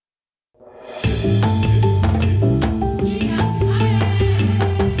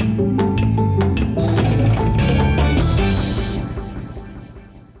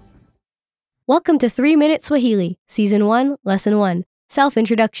Welcome to 3 Minute Swahili, Season 1, Lesson 1,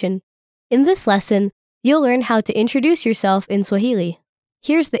 Self-Introduction. In this lesson, you'll learn how to introduce yourself in Swahili.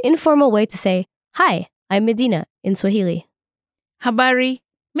 Here's the informal way to say, "Hi, I'm Medina" in Swahili. Habari,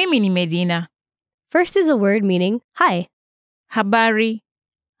 mimi ni Medina. First is a word meaning hi. Habari,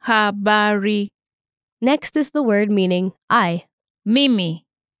 habari. Next is the word meaning I. Mimi,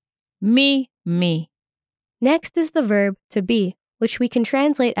 me. Next is the verb to be, which we can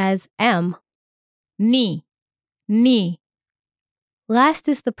translate as am. Ni. Last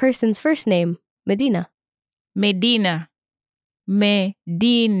is the person's first name, Medina. Medina.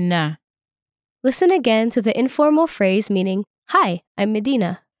 Listen again to the informal phrase meaning, "Hi, I'm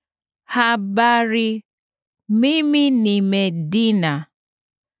Medina." Habari, mimi ni Medina.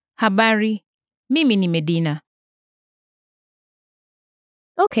 Habari, mimi ni Medina.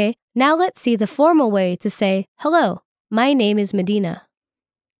 Okay, now let's see the formal way to say, "Hello, my name is Medina."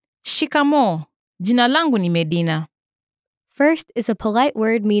 Shikamoo, jina langu ni Medina. First is a polite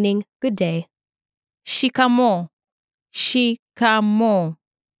word meaning good day. Shikamoo.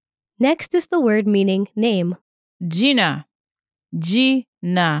 Next is the word meaning name. Jina.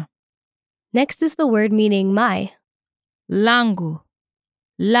 Next is the word meaning my. Langu.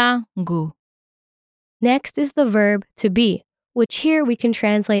 Next is the verb to be, which here we can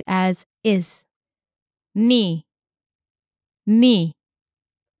translate as is. Ni.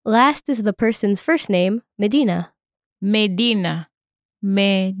 Last is the person's first name, Medina. Medina.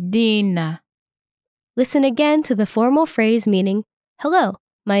 Listen again to the formal phrase meaning, "Hello,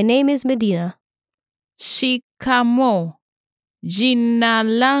 my name is Medina." Shikamoo, jina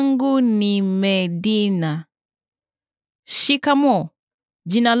langu ni Medina. Shikamoo,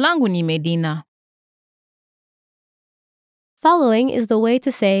 jina langu ni Medina. Following is the way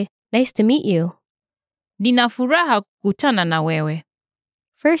to say, "Nice to meet you." Nina furaha kukutana na wewe.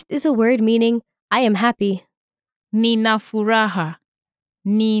 First is a word meaning, I am happy. Nina furaha.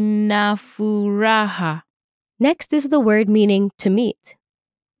 Next is the word meaning to meet.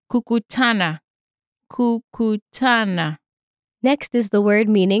 Kukutana. Next is the word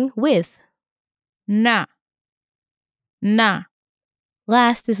meaning with. Na.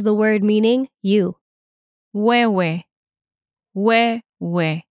 Last is the word meaning you. Wewe.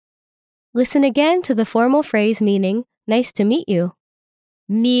 Listen again to the formal phrase meaning, nice to meet you.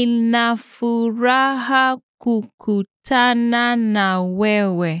 Nina furaha kukutana na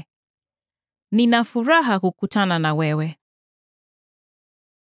wewe. Nina furaha kukutana na wewe.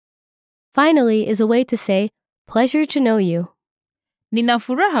 Finally is a way to say, pleasure to know you. Nina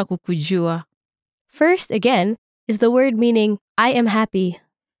furaha kukujua. First, again, is the word meaning, I am happy.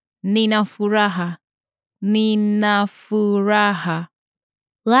 Nina furaha.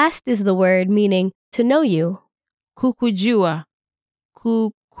 Last is the word meaning, to know you. Kukujua.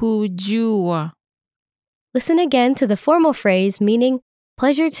 Listen again to the formal phrase meaning,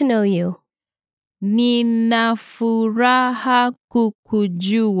 pleasure to know you. Nina furaha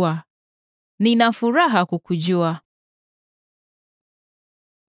kukujua.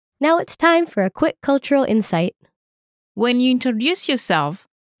 Now it's time for a quick cultural insight. When you introduce yourself,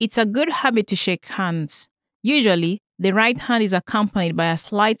 it's a good habit to shake hands. Usually, the right hand is accompanied by a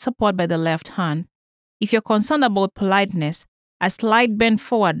slight support by the left hand. If you're concerned about politeness, a slight bend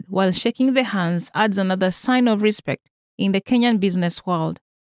forward while shaking the hands adds another sign of respect in the Kenyan business world.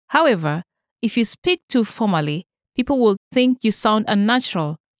 However, if you speak too formally, people will think you sound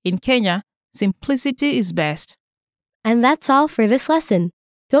unnatural. In Kenya, simplicity is best. And that's all for this lesson.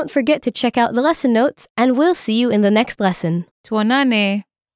 Don't forget to check out the lesson notes, and we'll see you in the next lesson. Tuonane.